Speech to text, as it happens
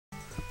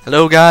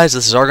Hello guys,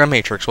 this is Argon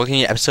Matrix, welcome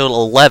to episode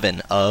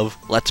 11 of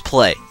Let's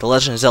Play The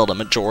Legend of Zelda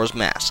Majora's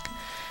Mask.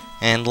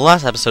 And the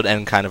last episode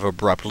ended kind of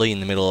abruptly in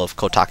the middle of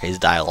Kotake's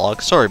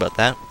dialogue. Sorry about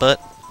that,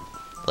 but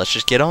let's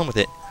just get on with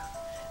it.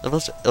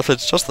 If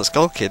it's just the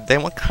Skull Kid,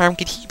 then what harm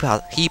could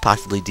he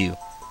possibly do?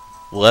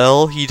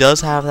 Well, he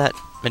does have that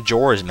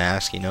Majora's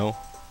Mask, you know.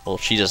 Well,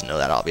 she doesn't know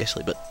that,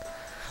 obviously, but...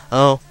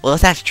 Oh, well,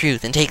 if that's true,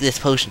 then take this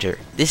potion to her.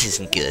 This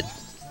isn't good.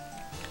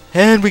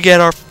 And we get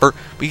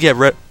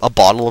a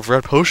bottle of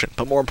red potion.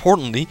 But more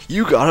importantly,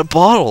 you got a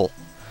bottle.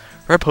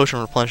 Red potion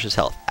replenishes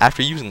health.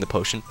 After using the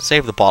potion,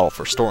 save the bottle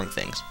for storing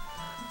things.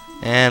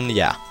 And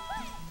yeah,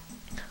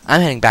 I'm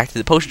heading back to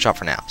the potion shop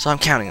for now, so I'm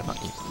counting upon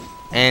you.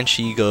 And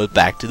she goes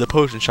back to the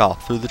potion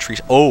shop through the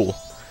trees. Oh,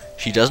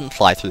 she doesn't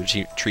fly through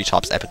the tree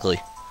tops epically.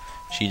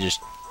 She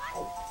just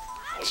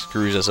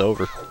screws us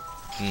over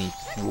and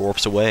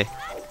warps away.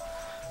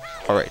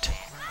 All right,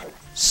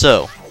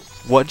 so.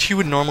 What you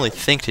would normally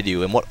think to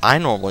do, and what I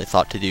normally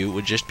thought to do,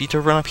 would just be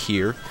to run up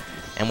here,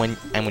 and when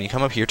you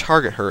come up here,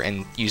 target her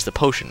and use the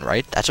potion,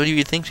 right? That's what you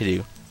would think to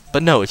do.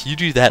 But no, if you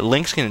do that,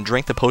 Link's gonna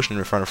drink the potion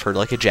in front of her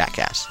like a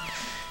jackass.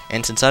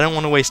 And since I don't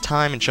want to waste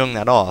time in showing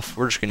that off,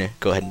 we're just gonna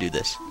go ahead and do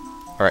this.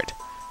 Alright,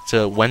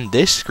 so when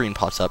this screen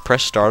pops up,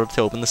 press start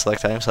to open the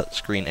select item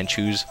screen and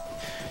choose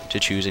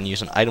and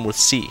use an item with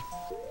C.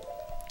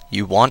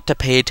 You want to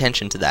pay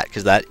attention to that,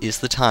 because that is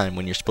the time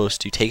when you're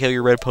supposed to take out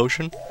your red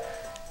potion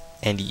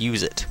and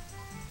use it.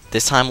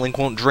 This time Link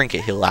won't drink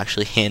it, he'll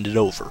actually hand it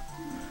over.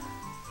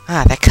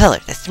 Ah, that color,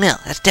 that smell,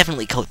 that's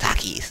definitely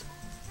Kotake's.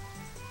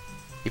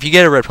 If you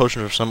get a red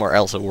potion from somewhere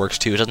else, it works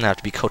too. It doesn't have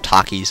to be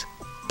Kotake's.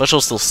 But she'll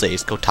still say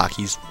it's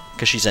Kotake's,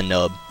 because she's a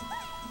nub.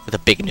 With a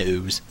big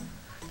nose.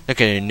 Look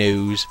at her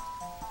nose.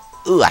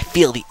 Ooh, I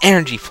feel the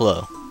energy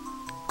flow.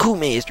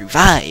 Kume is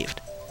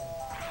revived.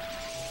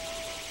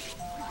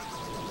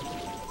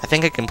 I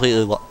think I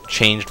completely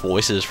changed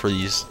voices for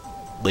these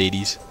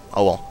ladies.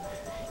 Oh well.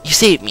 You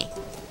saved me.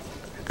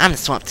 I'm the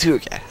swamp tour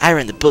guide. I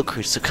run the boat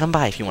cruise, so come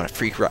by if you want a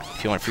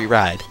free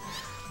ride.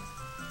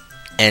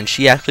 And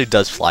she actually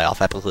does fly off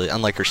epically,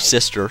 unlike her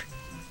sister.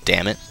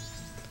 Damn it.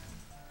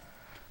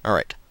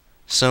 Alright.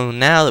 So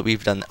now that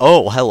we've done...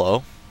 Oh,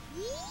 hello.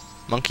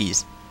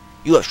 Monkeys.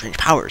 You have strange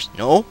powers,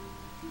 no?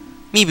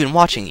 Me been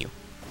watching you.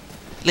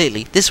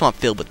 Lately, this swamp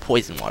filled with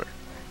poison water.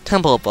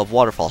 Temple above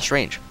waterfall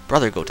strange.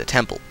 Brother go to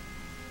temple.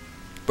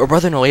 But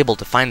brother no able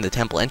to find the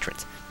temple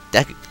entrance.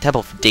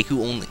 Temple for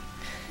Deku only.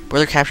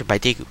 Brother captured by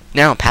Deku.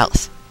 Now in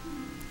palace.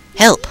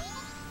 Help!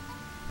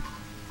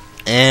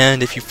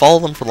 And if you follow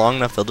them for long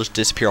enough, they'll just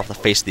disappear off the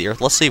face of the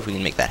earth. Let's see if we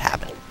can make that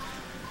happen.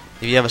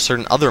 If you have a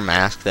certain other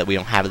mask that we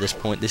don't have at this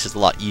point, this is a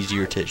lot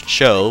easier to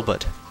show,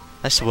 but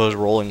I suppose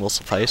rolling will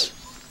suffice.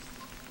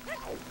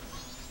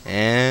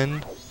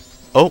 And...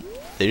 oh,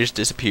 they just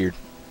disappeared.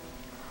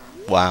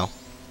 Wow.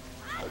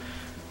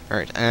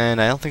 Alright,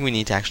 and I don't think we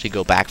need to actually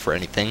go back for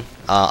anything,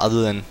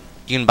 other than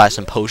you can buy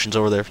some potions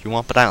over there if you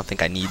want, but I don't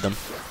think I need them.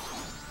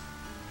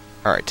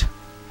 Alright,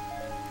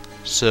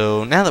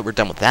 so now that we're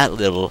done with that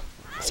little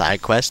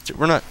side quest,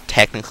 we're not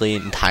technically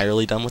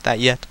entirely done with that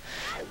yet,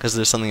 because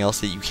there's something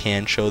else that you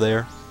can show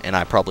there, and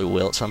I probably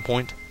will at some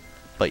point,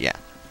 but yeah.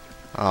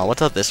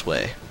 What's up this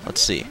way?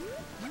 Let's see.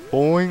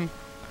 Boing.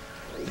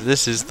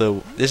 This is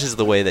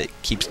the way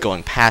that keeps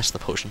going past the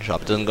potion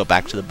shop. It doesn't go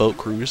back to the boat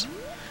cruise.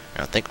 I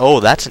don't think.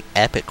 Oh, that's an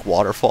epic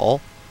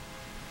waterfall.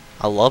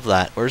 I love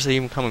that. Where's it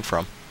even coming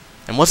from?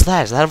 And what's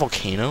that? Is that a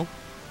volcano?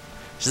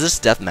 Is this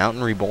Death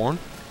Mountain reborn?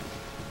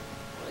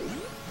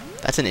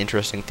 That's an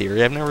interesting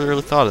theory. I've never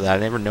really thought of that. I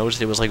never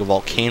noticed it was like a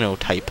volcano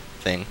type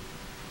thing.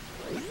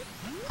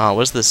 What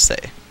does this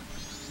say?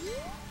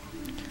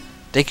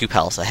 Deku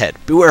Palace ahead.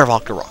 Beware of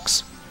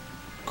Octoroks.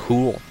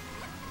 Cool.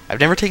 I've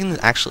never taken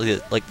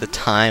actually like the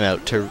time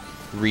out to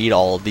read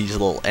all of these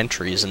little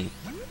entries and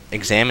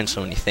examine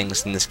so many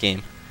things in this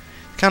game.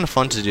 It's kind of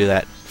fun to do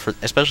that,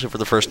 especially for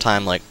the first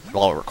time, like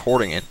while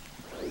recording it.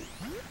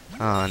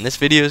 And this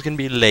video is gonna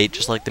be late,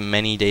 just like the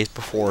many days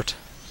before it.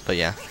 But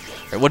yeah.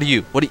 What are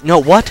you? No,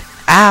 what?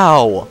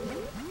 Ow!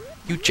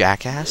 You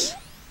jackass.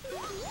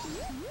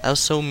 That was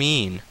so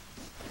mean.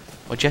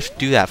 What'd you have to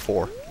do that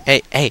for?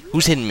 Hey,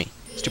 who's hitting me?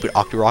 Stupid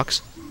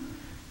Octoroks.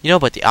 You know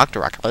about the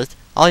Octorok,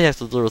 all you have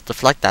to do is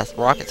deflect that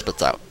rocket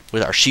spits out.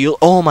 With our shield.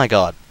 Oh my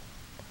god.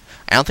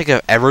 I don't think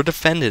I've ever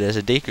defended as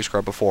a Deku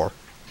Scrub before.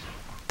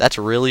 That's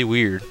really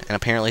weird, and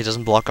apparently it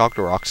doesn't block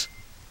Octoroks.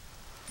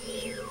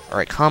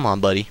 Alright, come on,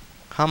 buddy.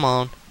 Come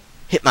on.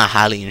 Hit my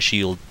Hylian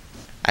shield.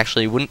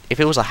 Actually, if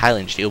it was a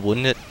Hylian shield,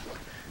 wouldn't it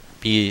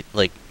be,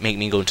 like, make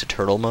me go into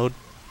turtle mode?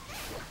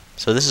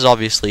 So this is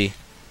obviously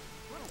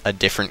a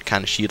different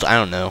kind of shield. I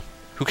don't know.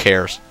 Who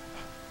cares?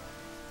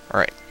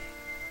 Alright.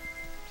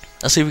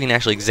 Let's see if we can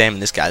actually examine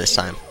this guy this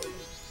time.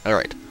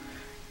 Alright.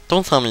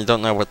 Don't tell me you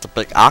don't know what the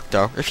big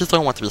Octo. If you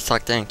don't want to be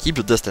sucked in, keep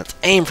your distance.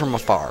 Aim from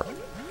afar.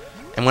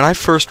 And when I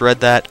first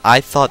read that,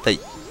 I thought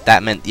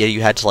that meant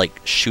you had to,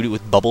 like, shoot it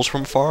with bubbles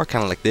from afar,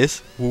 kind of like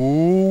this.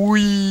 Whee!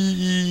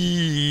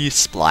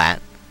 Splat.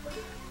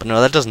 But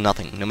no, that does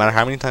nothing. No matter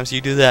how many times you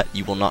do that,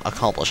 you will not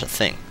accomplish a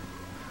thing.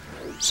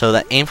 So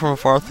that aim from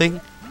afar thing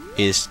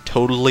is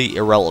totally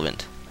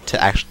irrelevant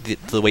to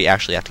the way you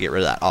actually have to get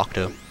rid of that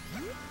octo.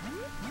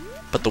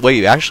 But the way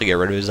you actually get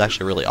rid of it is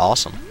actually really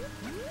awesome.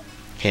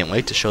 Can't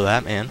wait to show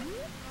that, man.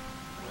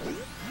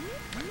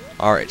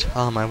 Alright,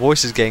 my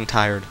voice is getting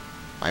tired.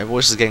 My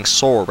voice is getting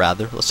sore,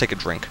 rather. Let's take a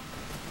drink.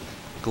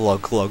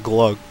 Glug, glug,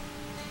 glug.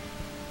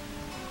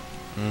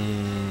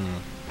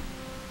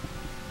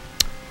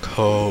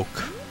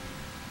 Coke.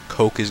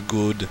 Coke is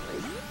good.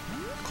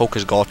 Coke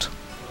is got.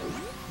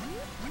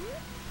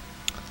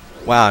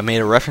 Wow, I made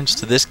a reference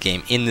to this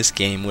game in this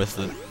game with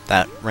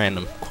that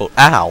random quote.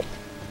 Ow!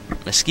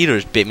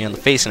 Mosquitoes bit me on the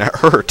face and it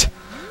hurt.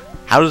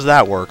 How does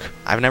that work?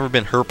 I've never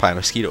been hurt by a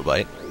mosquito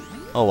bite.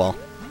 Oh well.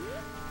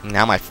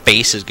 Now my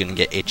face is gonna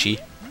get itchy.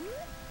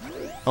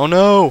 Oh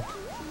no!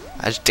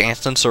 I just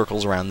danced in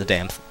circles around the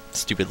damn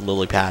stupid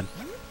lily pad.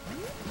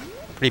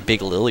 Pretty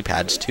big lily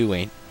pads too,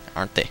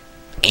 aren't they?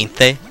 Ain't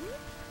they?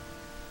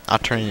 I'll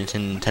turn into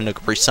Nintendo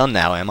Capri Sun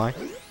now, am I?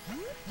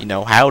 You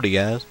know, howdy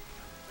guys.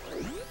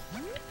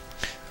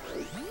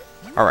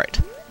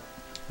 Alright.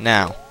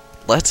 Now,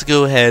 let's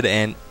go ahead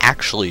and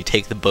actually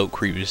take the boat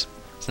cruise.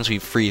 Since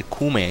we've freed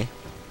Kume,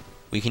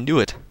 we can do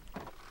it.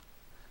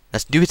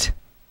 Let's do it.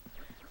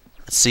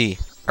 Let's see.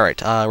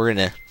 Alright, we're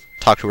gonna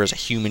talk to her as a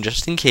human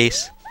just in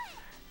case.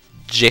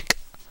 Jick.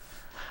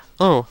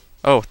 Oh,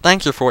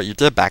 thank you for what you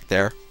did back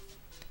there.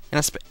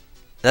 That's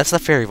the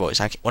fairy voice.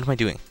 What am I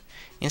doing?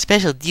 In a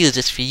special deal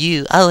just for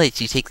you, I'll let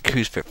you take the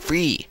cruise for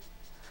free.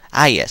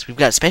 Ah yes, we've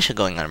got a special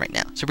going on right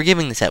now, so we're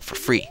giving this out for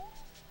free.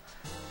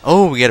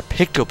 Oh, we get a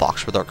picto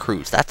box with our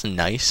cruise. That's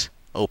nice.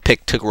 Oh,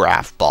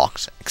 pictograph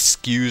box.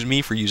 Excuse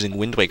me for using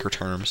Wind Waker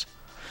terms.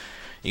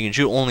 You can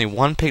shoot only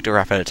one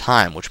pictograph at a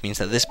time, which means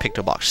that this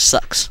picto box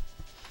sucks.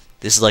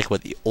 This is like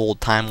what the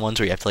old time ones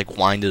where you have to like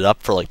wind it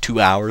up for like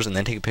 2 hours and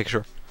then take a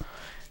picture.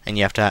 And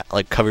you have to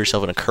like cover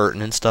yourself in a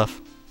curtain and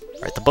stuff.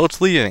 Alright, the boat's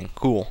leaving.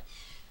 Cool.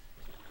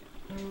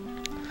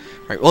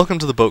 Alright, welcome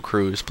to the boat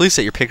cruise. Please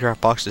set your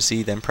pictograph box to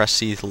sea, then press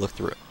C to look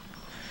through it.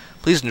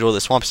 Please enjoy the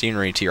swamp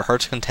scenery to your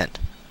heart's content.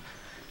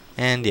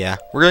 And yeah,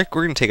 we're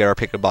gonna take out our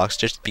picto box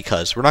just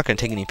because. We're not gonna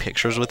take any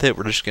pictures with it.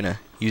 We're just gonna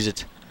use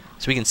it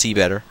so we can see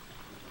better.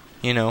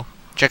 You know,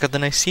 check out the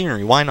nice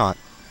scenery. Why not?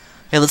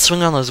 Hey, let's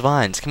swing on those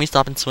vines. Can we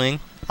stop and swing?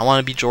 I want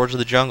to be George of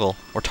the Jungle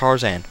or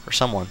Tarzan or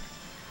someone.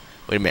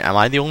 Wait a minute, am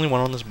I the only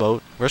one on this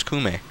boat? Where's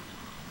Kume?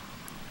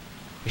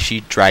 Is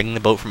she dragging the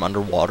boat from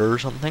underwater or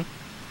something?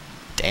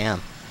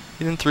 Damn,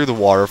 even through the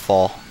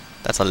waterfall.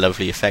 That's a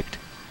lovely effect.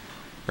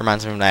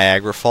 Reminds me of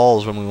Niagara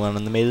Falls when we went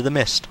on the Maid of the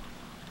Mist.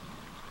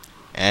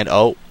 And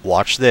oh,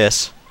 watch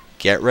this.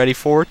 Get ready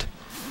for it.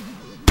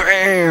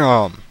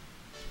 BAM!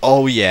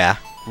 Oh yeah.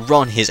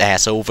 Run his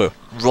ass over.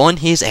 Run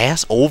his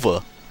ass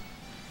over.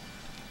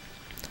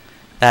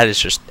 That is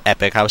just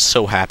epic. I was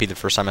so happy the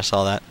first time I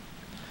saw that.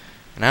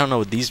 And I don't know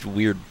what these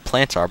weird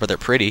plants are, but they're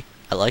pretty.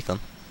 I like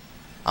them.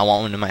 I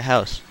want one in my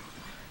house.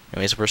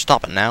 Anyways, we're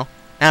stopping now.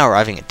 Now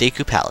arriving at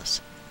Deku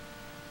Palace.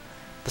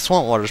 The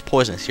swamp water is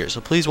poisonous here, so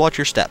please watch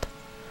your step.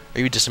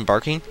 Are you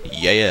disembarking?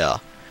 Yeah.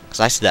 Because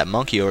I see that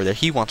monkey over there.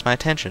 He wants my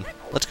attention.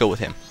 Let's go with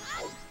him.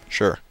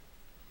 Sure.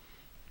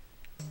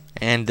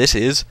 And this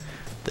is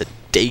the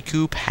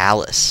Deku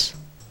Palace.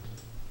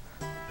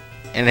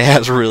 And it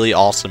has really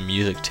awesome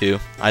music, too.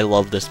 I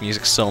love this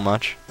music so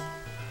much.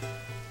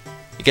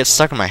 It gets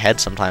stuck in my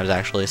head sometimes,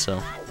 actually,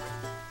 so...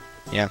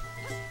 yeah.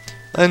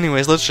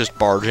 Anyways, let's just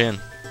barge in.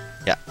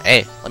 Yeah,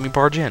 hey, let me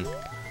barge in.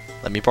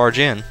 Let me barge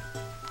in.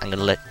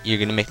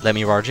 You're gonna let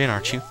me barge in,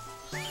 aren't you?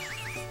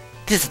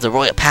 This is the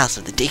royal palace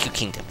of the Deku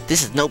Kingdom.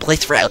 This is no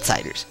place for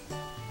outsiders.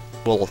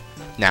 Well,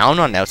 now I'm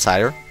not an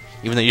outsider.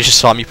 Even though you just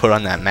saw me put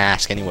on that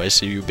mask anyway,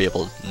 so you'll be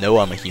able to know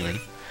I'm a human.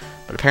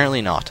 But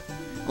apparently not.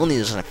 Only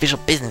those on official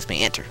business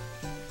may enter.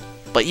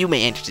 But you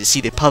may enter to see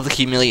the public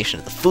humiliation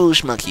of the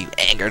foolish monkey who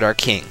angered our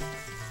king.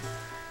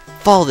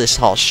 Follow this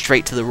hall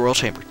straight to the royal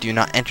chamber. Do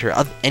not enter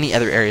any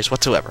other areas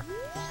whatsoever.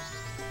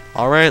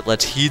 Alright,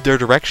 let's heed their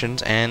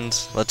directions, and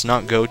let's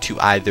not go to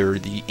either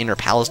the inner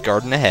palace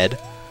garden ahead,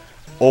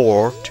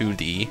 or to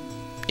the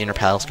inner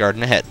palace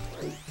garden ahead.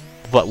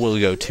 But we'll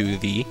go to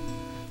the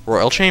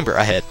royal chamber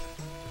ahead.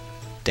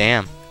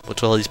 Damn,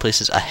 what's all these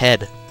places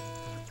ahead?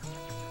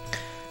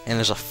 And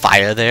there's a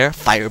fire there,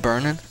 fire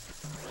burning.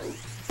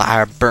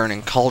 Fire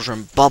burning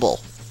cauldron bubble.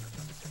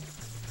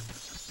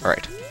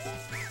 Alright.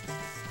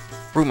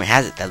 Rumor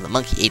has it that the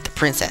monkey ate the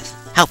princess.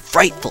 How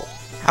frightful!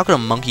 How could a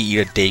monkey eat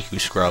a Deku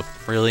scrub?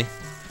 Really?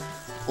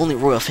 Only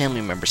royal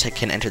family members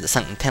can enter the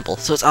sunken temple,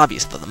 so it's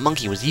obvious that the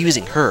monkey was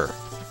using her.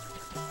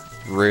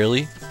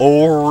 Really?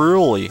 Oh,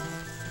 really?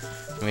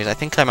 Anyways, I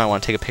think I might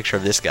want to take a picture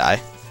of this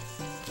guy.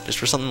 Just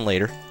for something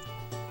later.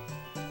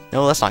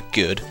 No, that's not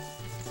good.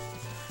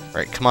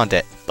 Alright, come on,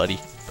 buddy.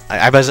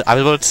 I was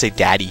about to say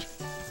daddy.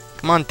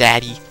 Come on,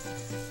 daddy.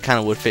 Kind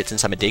of would fit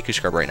since I'm a Deku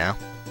scrub right now.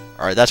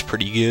 Alright, that's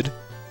pretty good.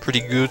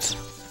 Pretty good.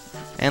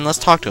 And let's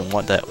talk to him.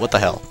 What the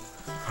hell?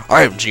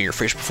 I haven't seen your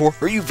face before.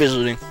 Are you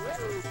visiting?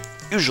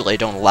 Usually I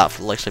don't allow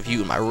for the likes of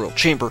you in my royal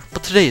chamber,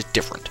 but today is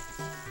different.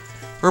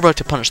 We're about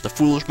to punish the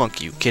foolish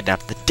monkey who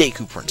kidnapped the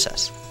Deku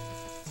princess.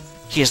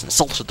 He has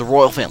insulted the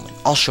royal family.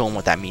 I'll show him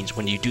what that means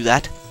when you do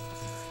that.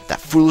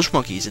 That foolish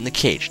monkey is in the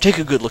cage. Take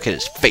a good look at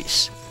his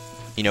face.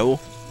 You know,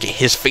 get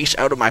his face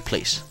out of my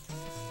place.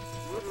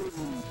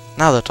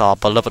 Now that our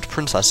beloved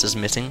princess is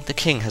missing, the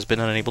king has been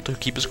unable to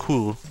keep his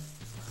cool.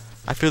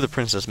 I fear the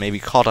princess may be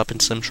caught up in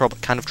some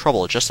kind of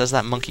trouble, just as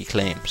that monkey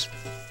claims.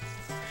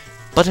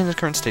 But in the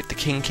current state, the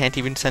king can't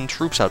even send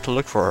troops out to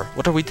look for her.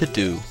 What are we to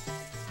do?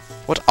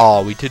 What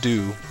are we to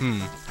do?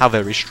 How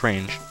very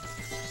strange.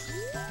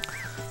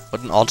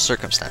 What an odd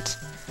circumstance.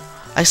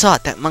 I saw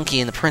it, that monkey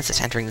and the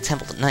princess entering the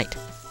temple at night.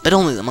 But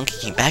only the monkey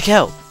came back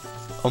out.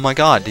 Oh my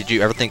god, did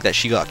you ever think that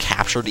she got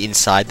captured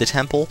inside the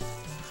temple?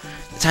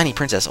 The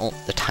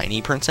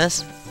tiny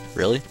princess?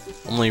 Really?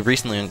 Only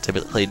recently learned to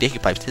play Deku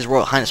Pipes. His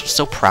Royal Highness was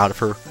so proud of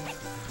her.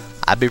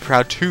 I'd be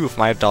proud too if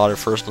my daughter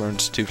first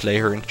learns to play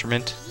her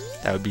instrument.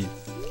 That would be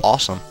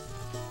awesome.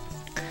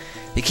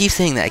 They keep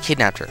saying that I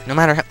kidnapped her. No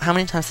matter how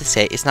many times they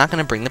say it, it's not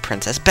going to bring the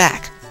princess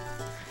back.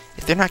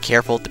 If they're not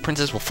careful, the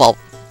princess will fall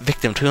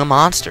victim to a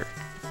monster.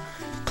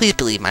 Please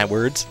believe my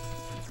words.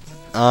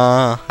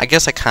 I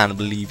guess I kind of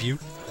believe you.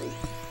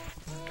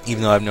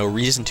 Even though I have no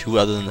reason to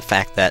other than the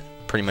fact that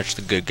pretty much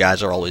the good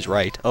guys are always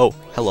right. Oh,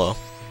 hello.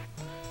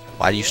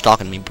 Why are you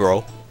stalking me,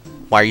 bro?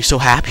 Why are you so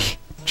happy?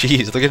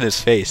 Jeez, look at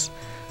his face.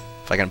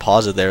 If I can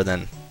pause it there,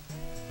 then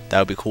that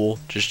would be cool.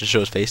 Just to show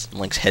his face. And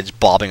Link's head's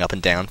bobbing up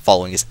and down,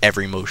 following his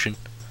every motion.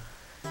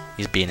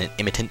 He's being an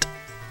imitant.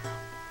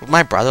 Was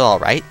my brother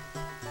alright?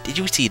 Did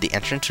you see the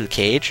entrance to the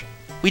cage?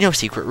 We know a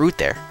secret route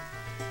there.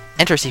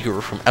 Enter a secret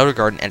route from Outer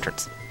Garden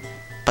entrance.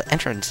 But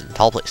entrance is a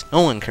tall place.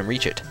 No one can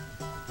reach it.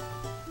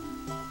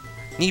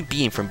 Need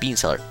bean from Bean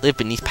Cellar. Live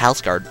beneath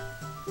Palace Garden.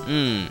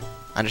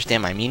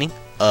 Understand my meaning?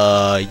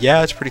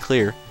 Yeah, it's pretty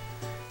clear.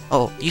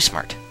 Oh, you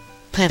smart.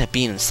 Plant a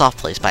bean in a soft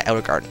place by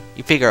Outer Garden.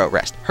 You figure out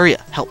rest. Hurry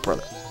up, help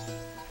brother.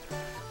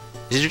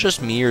 Is it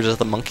just me, or does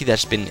the monkey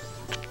that's been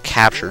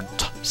captured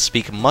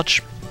speak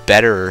much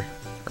better,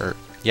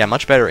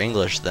 much better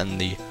English than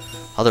the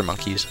other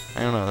monkeys? I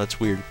don't know, that's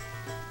weird.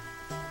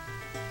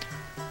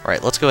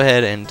 Alright, let's go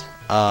ahead and,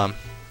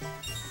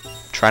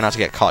 try not to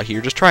get caught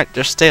here. Just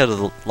stay out of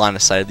the line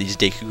of sight of these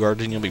Deku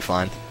guards and you'll be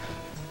fine.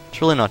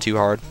 It's really not too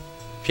hard,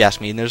 if you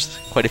ask me, and there's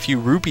quite a few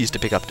rupees to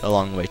pick up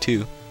along the way,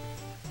 too.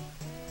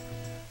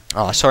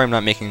 Oh, sorry I'm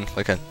not making,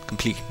 like, a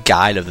complete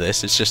guide of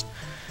this. It's just,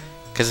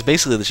 because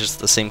basically it's just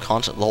the same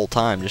concept the whole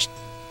time. Just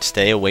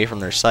stay away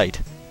from their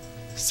sight.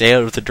 Stay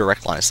out of the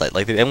direct line of sight.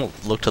 Like, they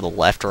won't look to the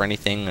left or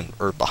anything,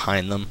 or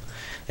behind them.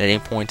 At any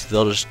point,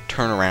 they'll just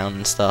turn around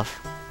and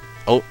stuff.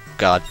 Oh,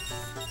 God.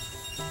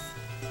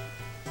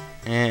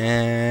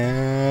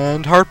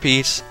 And heart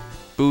piece.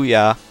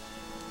 Booyah.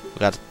 We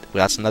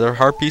got another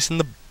heart piece in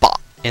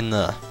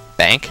the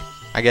bank,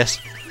 I guess.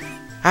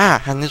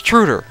 Ah, an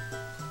intruder.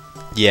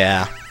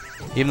 Yeah.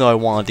 Even though I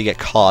wanted to get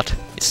caught,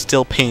 it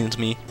still pains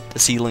me to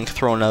see Link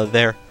thrown out of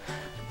there.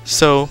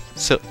 So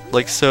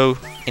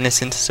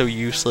innocent, so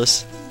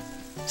useless.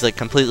 He's like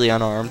completely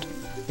unarmed,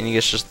 and he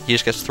just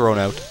gets thrown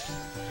out.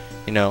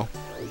 You know,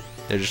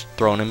 they're just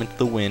throwing him into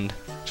the wind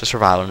to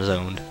survive on his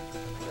own.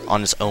 On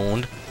his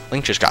own.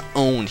 Link just got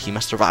owned. He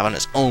must survive on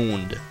his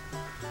own.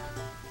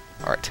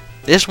 All right.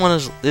 This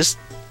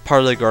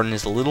part of the garden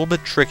is a little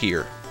bit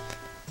trickier.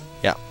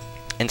 Yeah.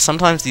 And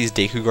sometimes these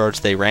Deku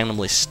guards, they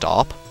randomly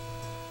stop.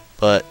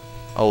 But,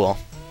 oh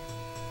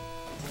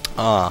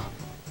well.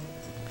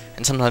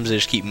 And sometimes they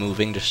just keep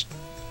moving.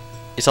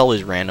 It's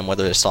always random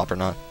whether they stop or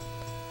not.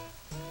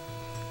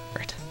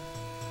 Right.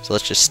 So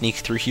let's just sneak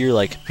through here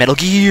like Metal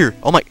Gear!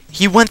 Oh my,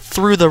 he went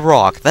through the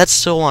rock. That's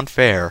so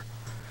unfair.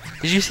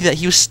 Did you see that?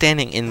 He was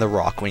standing in the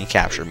rock when he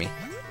captured me.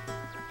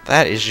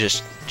 That is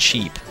just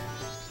cheap.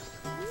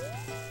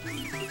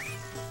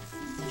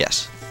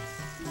 Yes.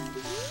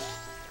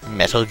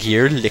 Metal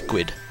Gear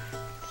Liquid.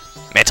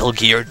 Metal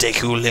Gear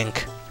Deku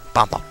Link.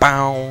 Bow, bow,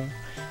 bow.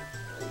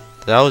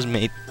 That was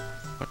made.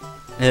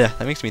 Yeah,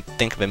 that makes me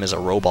think of him as a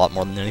robot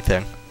more than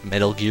anything.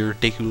 Metal Gear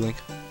Deku Link.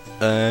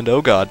 And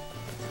oh god.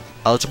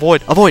 Oh, let's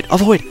avoid. Avoid!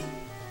 Avoid!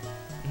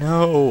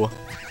 No!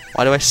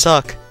 Why do I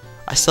suck?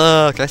 I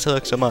suck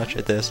so much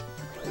at this.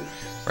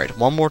 Right,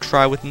 one more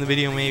try within the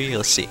video maybe?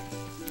 Let's see.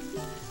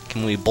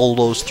 Can we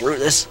bulldoze through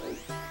this?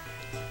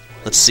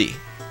 Let's see.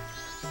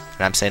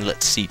 And I'm saying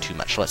let's see too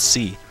much. Let's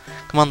see.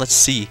 Come on, let's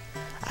see.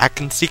 I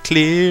can see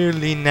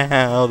clearly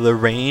now the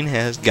rain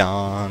has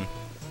gone.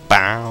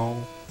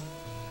 Bow.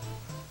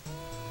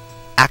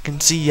 I can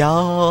see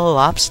all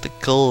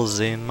obstacles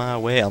in my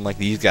way. Unlike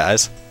these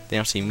guys. They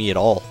don't see me at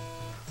all.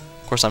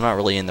 Of course, I'm not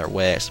really in their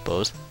way, I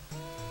suppose.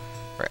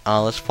 Right,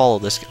 let's follow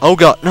this. Oh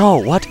god, no,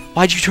 what?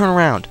 Why'd you turn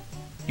around?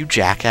 You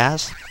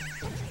jackass.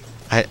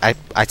 I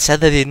said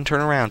that they didn't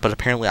turn around, but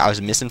apparently I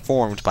was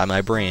misinformed by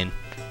my brain.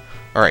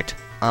 Alright,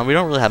 we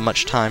don't really have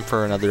much time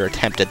for another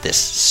attempt at this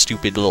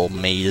stupid little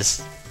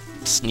maze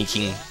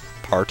sneaking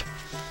part.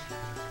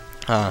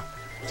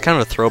 It's kind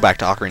of a throwback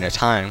to Ocarina of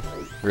Time,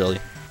 really.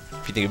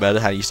 If you think about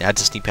it, how you had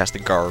to sneak past the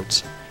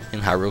guards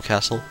in Hyrule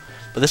Castle.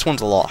 But this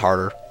one's a lot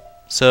harder.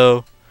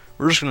 So,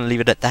 we're just going to leave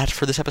it at that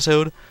for this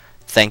episode.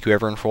 Thank you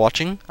everyone for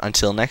watching.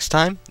 Until next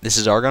time, this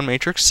is Argon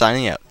Matrix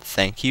signing out.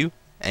 Thank you,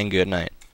 and good night.